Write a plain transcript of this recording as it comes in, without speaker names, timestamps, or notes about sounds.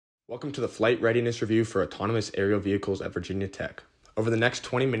Welcome to the Flight Readiness Review for Autonomous Aerial Vehicles at Virginia Tech. Over the next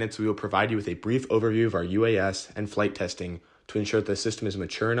 20 minutes, we will provide you with a brief overview of our UAS and flight testing to ensure that the system is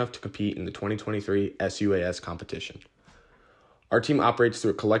mature enough to compete in the 2023 SUAS competition. Our team operates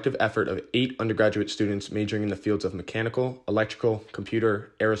through a collective effort of 8 undergraduate students majoring in the fields of mechanical, electrical,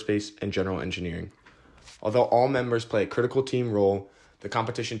 computer, aerospace, and general engineering. Although all members play a critical team role, the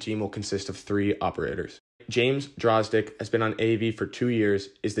competition team will consist of 3 operators. James Drozdick has been on AAV for 2 years,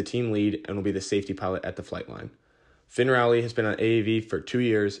 is the team lead, and will be the safety pilot at the flight line. Finn Rowley has been on AAV for 2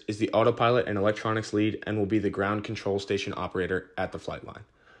 years, is the autopilot and electronics lead, and will be the ground control station operator at the flight line.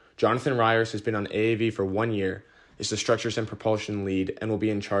 Jonathan Ryers has been on AAV for 1 year, is the structures and propulsion lead, and will be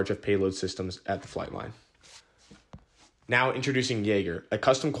in charge of payload systems at the flight line. Now introducing Jaeger, a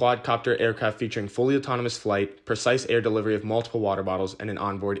custom quadcopter aircraft featuring fully autonomous flight, precise air delivery of multiple water bottles, and an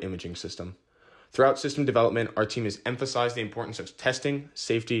onboard imaging system. Throughout system development, our team has emphasized the importance of testing,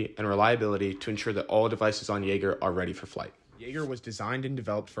 safety, and reliability to ensure that all devices on Jaeger are ready for flight. Jaeger was designed and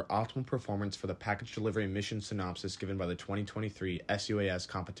developed for optimal performance for the package delivery mission synopsis given by the 2023 SUAS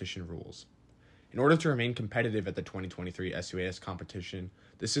competition rules. In order to remain competitive at the 2023 SUAS competition,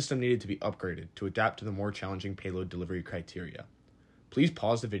 the system needed to be upgraded to adapt to the more challenging payload delivery criteria. Please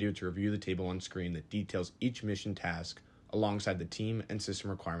pause the video to review the table on screen that details each mission task alongside the team and system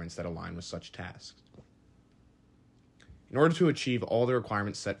requirements that align with such tasks. In order to achieve all the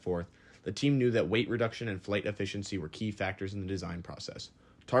requirements set forth, the team knew that weight reduction and flight efficiency were key factors in the design process.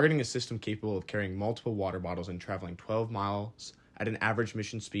 Targeting a system capable of carrying multiple water bottles and traveling 12 miles at an average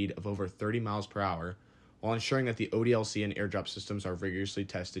mission speed of over 30 miles per hour, while ensuring that the ODLC and airdrop systems are rigorously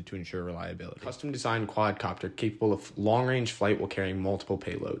tested to ensure reliability. Custom-designed quadcopter capable of long-range flight while carrying multiple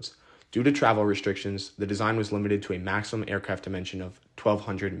payloads. Due to travel restrictions, the design was limited to a maximum aircraft dimension of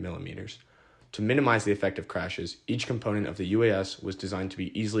 1,200 millimeters. To minimize the effect of crashes, each component of the UAS was designed to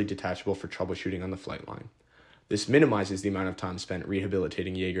be easily detachable for troubleshooting on the flight line. This minimizes the amount of time spent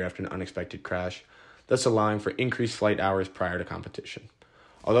rehabilitating Jaeger after an unexpected crash, thus allowing for increased flight hours prior to competition.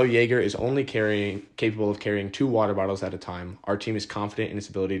 Although Jaeger is only capable of carrying 2 water bottles at a time, our team is confident in its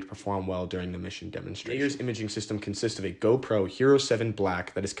ability to perform well during the mission demonstration. Jaeger's imaging system consists of a GoPro Hero 7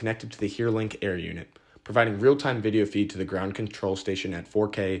 Black that is connected to the HereLink Air Unit, providing real-time video feed to the ground control station at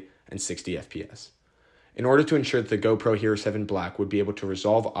 4K and 60 FPS. In order to ensure that the GoPro Hero 7 Black would be able to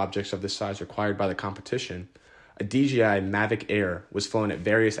resolve objects of the size required by the competition, a DJI Mavic Air was flown at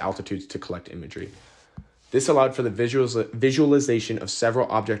various altitudes to collect imagery. This allowed for the visualization of several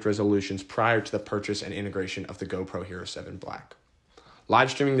object resolutions prior to the purchase and integration of the GoPro Hero 7 Black.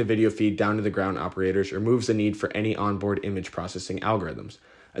 Live streaming the video feed down to the ground operators removes the need for any onboard image processing algorithms,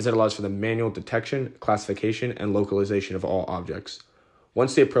 as it allows for the manual detection, classification, and localization of all objects.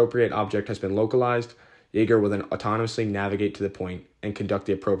 Once the appropriate object has been localized, Jaeger will then autonomously navigate to the point and conduct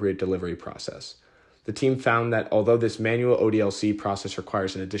the appropriate delivery process. The team found that although this manual ODLC process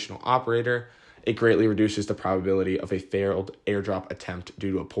requires an additional operator, it greatly reduces the probability of a failed airdrop attempt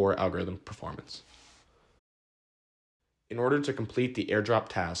due to a poor algorithm performance. In order to complete the airdrop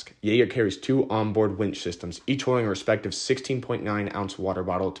task, Jaeger carries 2 onboard winch systems, each holding a respective 16.9-ounce water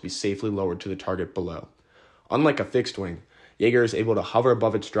bottle to be safely lowered to the target below. Unlike a fixed wing, Jaeger is able to hover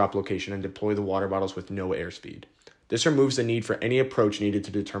above its drop location and deploy the water bottles with no airspeed. This removes the need for any approach needed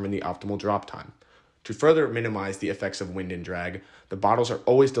to determine the optimal drop time. To further minimize the effects of wind and drag, the bottles are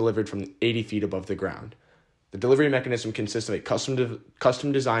always delivered from 80 feet above the ground. The delivery mechanism consists of a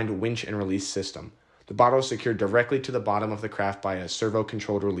custom-designed winch and release system. The bottle is secured directly to the bottom of the craft by a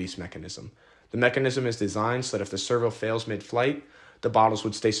servo-controlled release mechanism. The mechanism is designed so that if the servo fails mid-flight, the bottles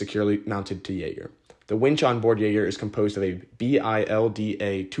would stay securely mounted to Jaeger. The winch on board Jaeger is composed of a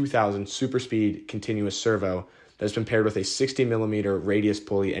BILDA 2000 super-speed continuous servo that has been paired with a 60mm radius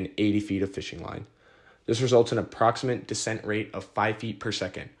pulley and 80 feet of fishing line. This results in an approximate descent rate of 5 feet per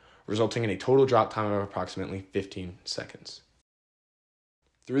second, resulting in a total drop time of approximately 15 seconds.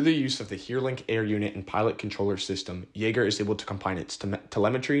 Through the use of the HereLink Air Unit and pilot controller system, Jaeger is able to combine its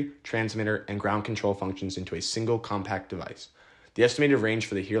telemetry, transmitter, and ground control functions into a single compact device. The estimated range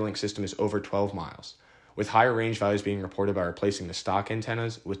for the HereLink system is over 12 miles, with higher range values being reported by replacing the stock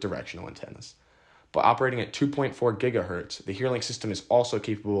antennas with directional antennas. But operating at 2.4 gigahertz, the HereLink system is also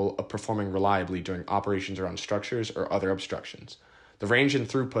capable of performing reliably during operations around structures or other obstructions. The range and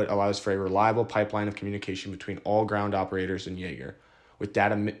throughput allows for a reliable pipeline of communication between all ground operators and Jaeger, with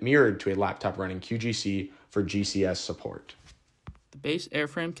data mirrored to a laptop running QGC for GCS support. The base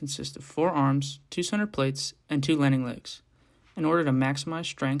airframe consists of 4 arms, 2 center plates, and 2 landing legs. In order to maximize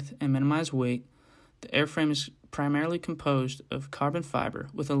strength and minimize weight, the airframe is primarily composed of carbon fiber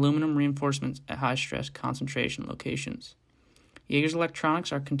with aluminum reinforcements at high stress concentration locations. Jaeger's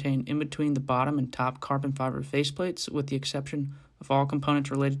electronics are contained in between the bottom and top carbon fiber faceplates, with the exception of all components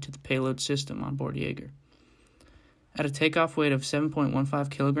related to the payload system on board Jaeger. At a takeoff weight of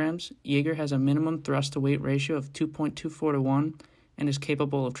 7.15 kilograms, Jaeger has a minimum thrust-to-weight ratio of 2.24 to 1 and is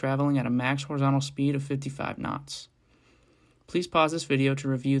capable of traveling at a max horizontal speed of 55 knots. Please pause this video to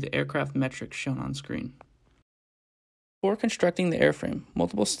review the aircraft metrics shown on screen. Before constructing the airframe,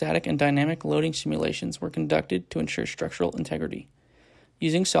 multiple static and dynamic loading simulations were conducted to ensure structural integrity.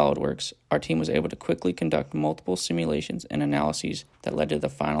 Using SolidWorks, our team was able to quickly conduct multiple simulations and analyses that led to the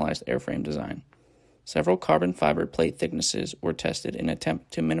finalized airframe design. Several carbon fiber plate thicknesses were tested in an attempt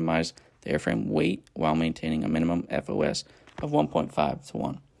to minimize the airframe weight while maintaining a minimum FOS of 1.5 to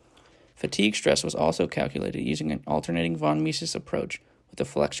 1. Fatigue stress was also calculated using an alternating von Mises approach with a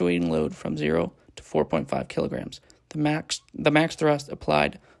fluctuating load from 0 to 4.5 kilograms, the max thrust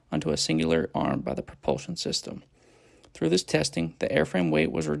applied onto a singular arm by the propulsion system. Through this testing, the airframe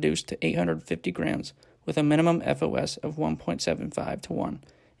weight was reduced to 850 grams with a minimum FOS of 1.75 to 1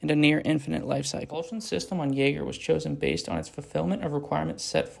 and a near-infinite life cycle. The propulsion system on Jaeger was chosen based on its fulfillment of requirements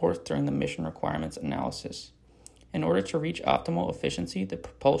set forth during the mission requirements analysis. In order to reach optimal efficiency, the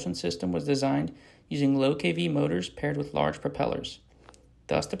propulsion system was designed using low kV motors paired with large propellers.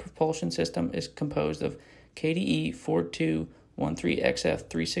 Thus, the propulsion system is composed of KDE 4213XF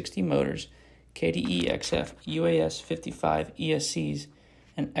 360 motors, KDE XF UAS 55 ESCs,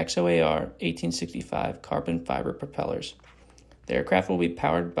 and XOAR 1865 carbon fiber propellers. The aircraft will be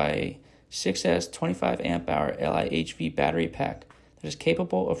powered by a 6S 25 amp-hour LIHV battery pack that is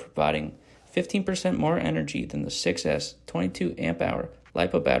capable of providing 15% more energy than the 6S 22 amp-hour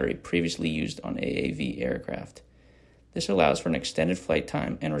LiPo battery previously used on AAV aircraft. This allows for an extended flight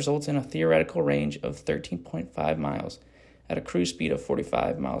time and results in a theoretical range of 13.5 miles at a cruise speed of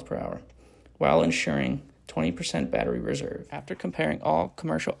 45 miles per hour, while ensuring 20% battery reserve. After comparing all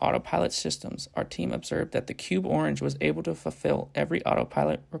commercial autopilot systems, our team observed that the Cube Orange was able to fulfill every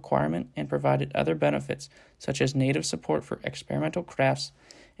autopilot requirement and provided other benefits such as native support for experimental crafts,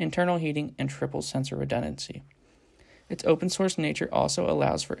 internal heating, and triple sensor redundancy. Its open source nature also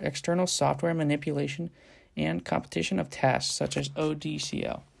allows for external software manipulation and competition of tasks such as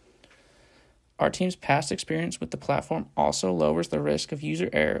ODCL. Our team's past experience with the platform also lowers the risk of user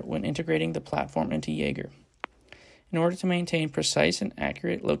error when integrating the platform into Jaeger. In order to maintain precise and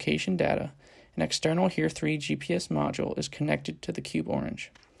accurate location data, an external HERE3 GPS module is connected to the Cube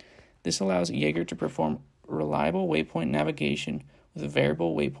Orange. This allows Jaeger to perform reliable waypoint navigation with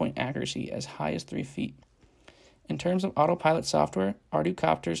variable waypoint accuracy as high as 3 feet. In terms of autopilot software,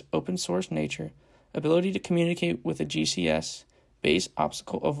 Arducopter's open source nature, ability to communicate with a GCS, base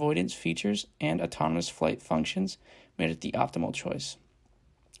obstacle avoidance features, and autonomous flight functions made it the optimal choice.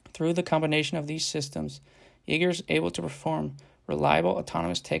 Through the combination of these systems, Jaeger is able to perform reliable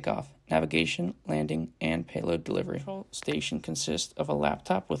autonomous takeoff, navigation, landing, and payload delivery. The control station consists of a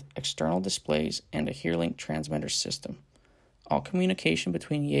laptop with external displays and a HereLink transmitter system. All communication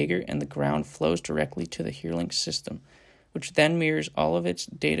between Jaeger and the ground flows directly to the HereLink system, which then mirrors all of its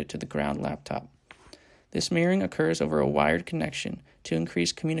data to the ground laptop. This mirroring occurs over a wired connection to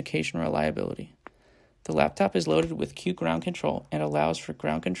increase communication reliability. The laptop is loaded with Q ground control and allows for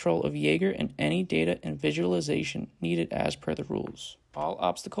ground control of Jaeger and any data and visualization needed as per the rules. All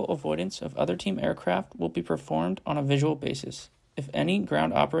obstacle avoidance of other team aircraft will be performed on a visual basis. If any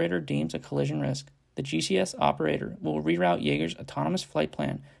ground operator deems a collision risk, the GCS operator will reroute Jaeger's autonomous flight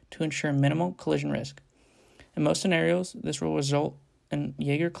plan to ensure minimal collision risk. In most scenarios, this will result in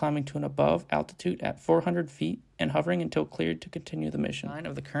Jaeger climbing to an above altitude at 400 feet and hovering until cleared to continue the mission. Design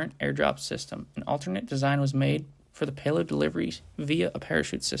of the current airdrop system. An alternate design was made for the payload delivery via a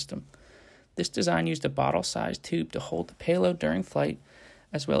parachute system. This design used a bottle-sized tube to hold the payload during flight,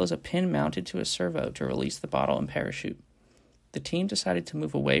 as well as a pin mounted to a servo to release the bottle and parachute. The team decided to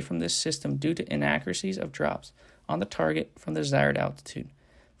move away from this system due to inaccuracies of drops on the target from the desired altitude.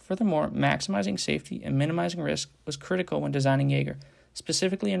 Furthermore, maximizing safety and minimizing risk was critical when designing Jaeger,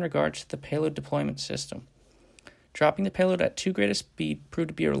 specifically in regards to the payload deployment system. Dropping the payload at too great a speed proved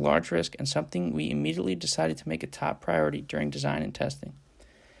to be a large risk and something we immediately decided to make a top priority during design and testing.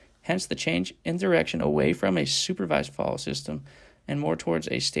 Hence the change in direction away from a supervised fall system and more towards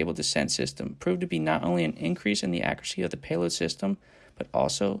a stable descent system proved to be not only an increase in the accuracy of the payload system, but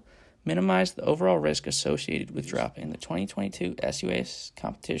also minimized the overall risk associated with dropping. In the 2022 SUAS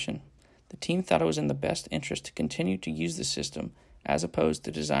competition, the team thought it was in the best interest to continue to use the system as opposed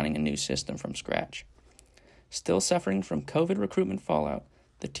to designing a new system from scratch. Still suffering from COVID recruitment fallout,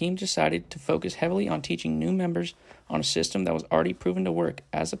 the team decided to focus heavily on teaching new members on a system that was already proven to work,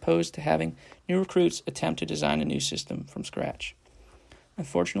 as opposed to having new recruits attempt to design a new system from scratch.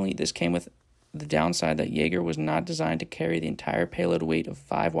 Unfortunately, this came with the downside that Jaeger was not designed to carry the entire payload weight of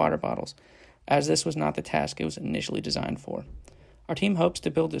 5 water bottles, as this was not the task it was initially designed for. Our team hopes to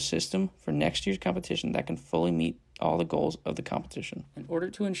build a system for next year's competition that can fully meet all the goals of the competition. In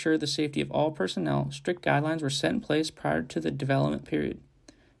order to ensure the safety of all personnel, strict guidelines were set in place prior to the development period.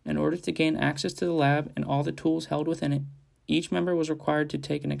 In order to gain access to the lab and all the tools held within it, each member was required to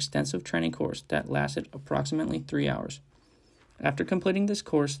take an extensive training course that lasted approximately 3 hours. After completing this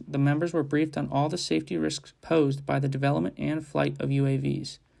course, the members were briefed on all the safety risks posed by the development and flight of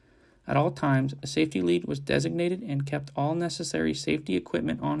UAVs. At all times, a safety lead was designated and kept all necessary safety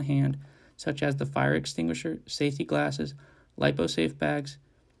equipment on hand, such as the fire extinguisher, safety glasses, lipo-safe bags,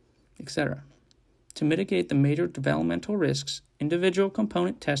 etc. To mitigate the major developmental risks, individual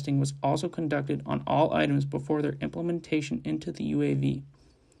component testing was also conducted on all items before their implementation into the UAV.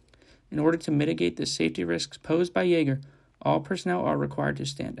 In order to mitigate the safety risks posed by Jaeger, all personnel are required to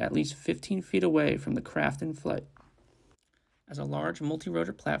stand at least 15 feet away from the craft in flight. As a large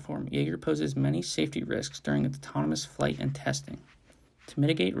multi-rotor platform, Jaeger poses many safety risks during its autonomous flight and testing. To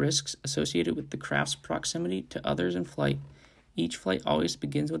mitigate risks associated with the craft's proximity to others in flight, each flight always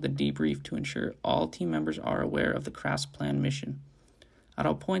begins with a debrief to ensure all team members are aware of the craft's planned mission. At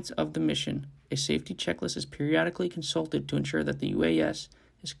all points of the mission, a safety checklist is periodically consulted to ensure that the UAS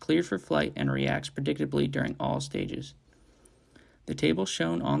is cleared for flight and reacts predictably during all stages. The table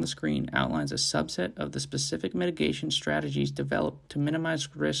shown on the screen outlines a subset of the specific mitigation strategies developed to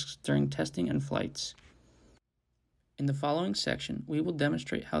minimize risks during testing and flights. In the following section, we will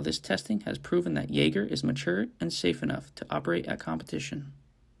demonstrate how this testing has proven that Jaeger is mature and safe enough to operate at competition.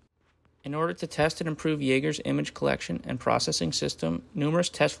 In order to test and improve Jaeger's image collection and processing system, numerous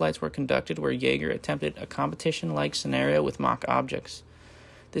test flights were conducted where Jaeger attempted a competition-like scenario with mock objects.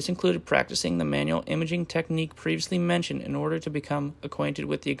 This included practicing the manual imaging technique previously mentioned in order to become acquainted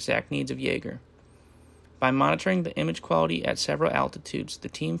with the exact needs of Jaeger. By monitoring the image quality at several altitudes, the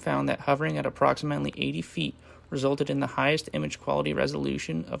team found that hovering at approximately 80 feet resulted in the highest image quality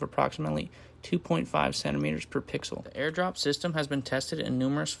resolution of approximately 2.5 centimeters per pixel. The airdrop system has been tested in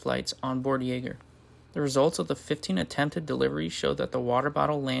numerous flights on board Jaeger. The results of the 15 attempted deliveries show that the water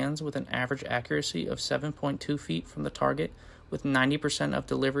bottle lands with an average accuracy of 7.2 feet from the target, with 90% of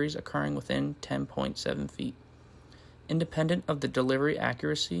deliveries occurring within 10.7 feet. Independent of the delivery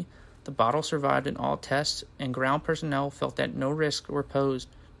accuracy, the bottle survived in all tests, and ground personnel felt that no risks were posed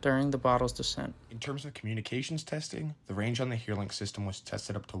during the bottle's descent. In terms of communications testing, the range on the HearLink system was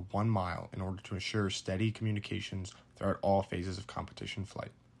tested up to 1 mile in order to ensure steady communications throughout all phases of competition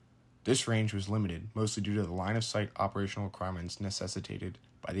flight. This range was limited, mostly due to the line-of-sight operational requirements necessitated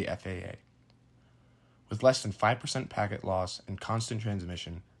by the FAA. With less than 5% packet loss and constant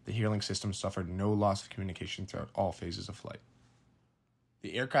transmission, the HearLink system suffered no loss of communication throughout all phases of flight.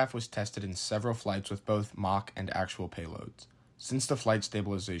 The aircraft was tested in several flights with both mock and actual payloads. Since the flight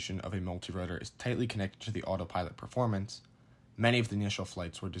stabilization of a multi-rotor is tightly connected to the autopilot performance, many of the initial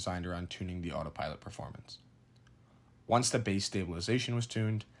flights were designed around tuning the autopilot performance. Once the base stabilization was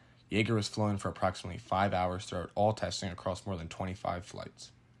tuned, Jaeger was flown for approximately 5 hours throughout all testing across more than 25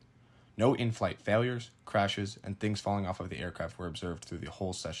 flights. No in-flight failures, crashes, and things falling off of the aircraft were observed through the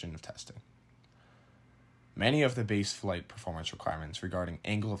whole session of testing. Many of the base flight performance requirements regarding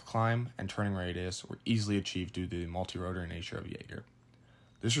angle of climb and turning radius were easily achieved due to the multi-rotor nature of Jaeger.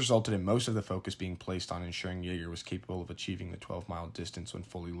 This resulted in most of the focus being placed on ensuring Jaeger was capable of achieving the 12-mile distance when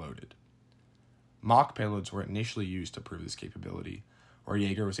fully loaded. Mock payloads were initially used to prove this capability, where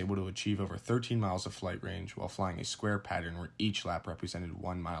Jaeger was able to achieve over 13 miles of flight range while flying a square pattern where each lap represented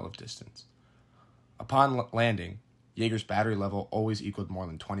 1 mile of distance. Upon landing, Jaeger's battery level always equaled more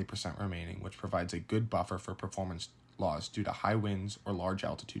than 20% remaining, which provides a good buffer for performance loss due to high winds or large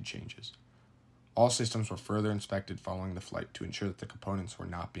altitude changes. All systems were further inspected following the flight to ensure that the components were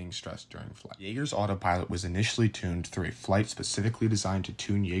not being stressed during flight. Jaeger's autopilot was initially tuned through a flight specifically designed to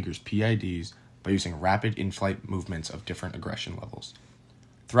tune Jaeger's PIDs by using rapid in-flight movements of different aggression levels.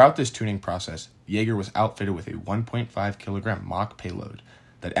 Throughout this tuning process, Jaeger was outfitted with a 1.5 kilogram mock payload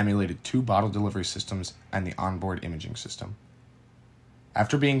that emulated 2 bottle delivery systems and the onboard imaging system.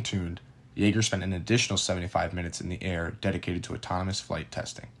 After being tuned, Jaeger spent an additional 75 minutes in the air dedicated to autonomous flight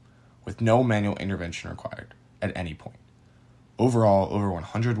testing, with no manual intervention required at any point. Overall, over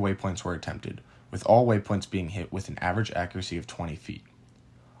 100 waypoints were attempted, with all waypoints being hit with an average accuracy of 20 feet.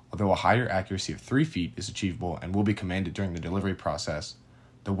 Although a higher accuracy of 3 feet is achievable and will be commanded during the delivery process,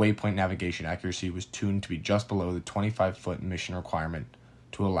 the waypoint navigation accuracy was tuned to be just below the 25-foot mission requirement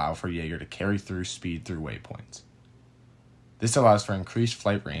to allow for Jaeger to carry through speed through waypoints. This allows for increased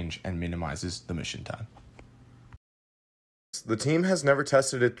flight range and minimizes the mission time. this, the team has never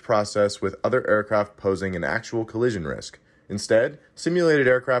tested its process with other aircraft posing an actual collision risk. Instead, simulated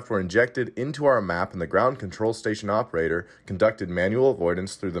aircraft were injected into our map and the ground control station operator conducted manual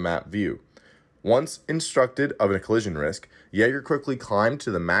avoidance through the map view. Once instructed of a collision risk, Jaeger quickly climbed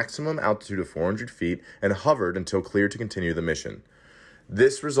to the maximum altitude of 400 feet and hovered until cleared to continue the mission.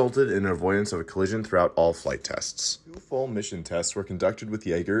 This resulted in avoidance of a collision throughout all flight tests. 2 full mission tests were conducted with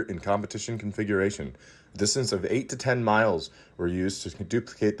Jaeger in competition configuration. A distance of 8 to 10 miles were used to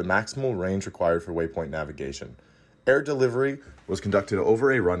duplicate the maximal range required for waypoint navigation. Air delivery was conducted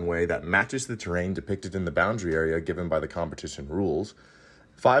over a runway that matches the terrain depicted in the boundary area given by the competition rules.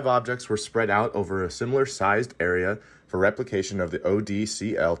 5 objects were spread out over a similar sized area for replication of the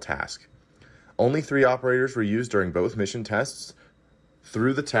ODCL task. Only 3 operators were used during both mission tests.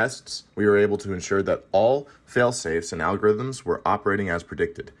 Through the tests, we were able to ensure that all fail-safes and algorithms were operating as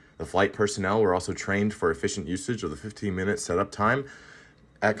predicted. The flight personnel were also trained for efficient usage of the 15-minute setup time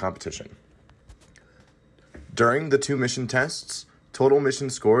at competition. During the 2 mission tests, total mission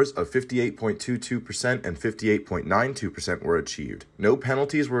scores of 58.22% and 58.92% were achieved. No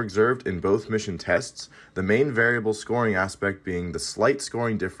penalties were observed in both mission tests, the main variable scoring aspect being the slight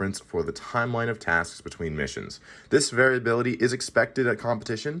scoring difference for the timeline of tasks between missions. This variability is expected at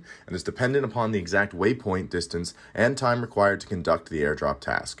competition and is dependent upon the exact waypoint distance and time required to conduct the airdrop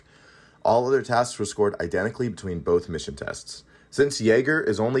task. All other tasks were scored identically between both mission tests. Since Jaeger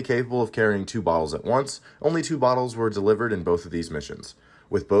is only capable of carrying 2 bottles at once, only 2 bottles were delivered in both of these missions.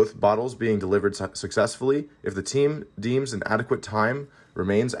 With both bottles being delivered successfully, if the team deems an adequate time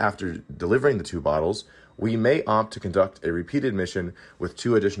remains after delivering the 2 bottles, we may opt to conduct a repeated mission with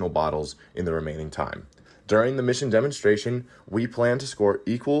 2 additional bottles in the remaining time. During the mission demonstration, we plan to score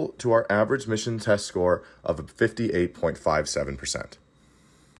equal to our average mission test score of 58.57%.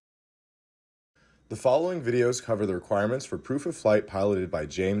 The following videos cover the requirements for proof of flight piloted by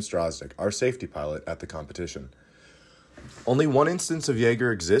James Drozdick, our safety pilot at the competition. Only 1 instance of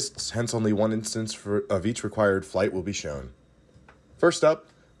Jaeger exists, hence only 1 instance of each required flight will be shown. First up,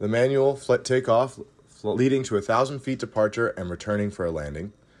 the manual takeoff leading to 1,000 feet departure and returning for a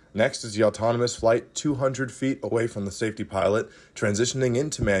landing. Next is the autonomous flight 200 feet away from the safety pilot, transitioning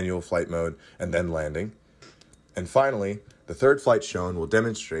into manual flight mode and then landing. And finally, the third flight shown will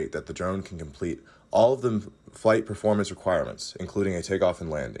demonstrate that the drone can complete all of the flight performance requirements, including a takeoff and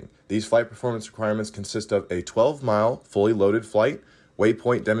landing. These flight performance requirements consist of a 12-mile fully loaded flight,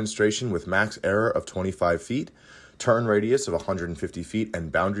 waypoint demonstration with max error of 25 feet, turn radius of 150 feet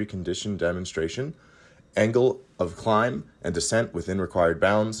and boundary condition demonstration, angle of climb and descent within required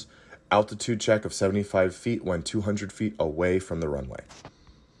bounds, altitude check of 75 feet when 200 feet away from the runway.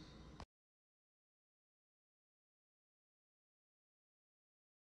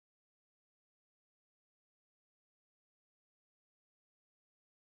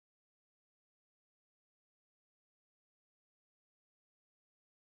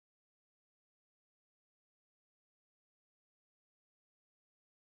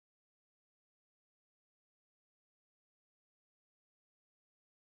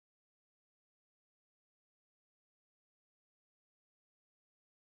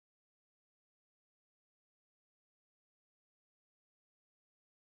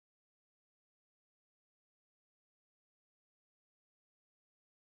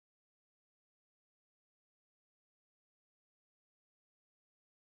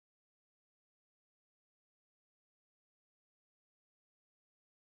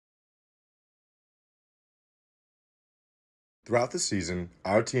 Throughout the season,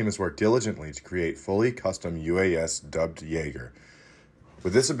 our team has worked diligently to create fully custom UAS dubbed Jaeger.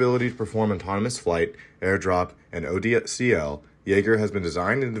 With this ability to perform autonomous flight, airdrop, and ODCL, Jaeger has been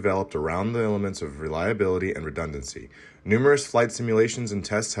designed and developed around the elements of reliability and redundancy. Numerous flight simulations and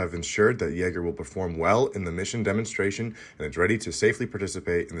tests have ensured that Jaeger will perform well in the mission demonstration and is ready to safely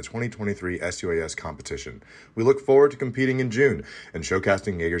participate in the 2023 SUAS competition. We look forward to competing in June and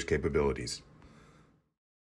showcasing Jaeger's capabilities.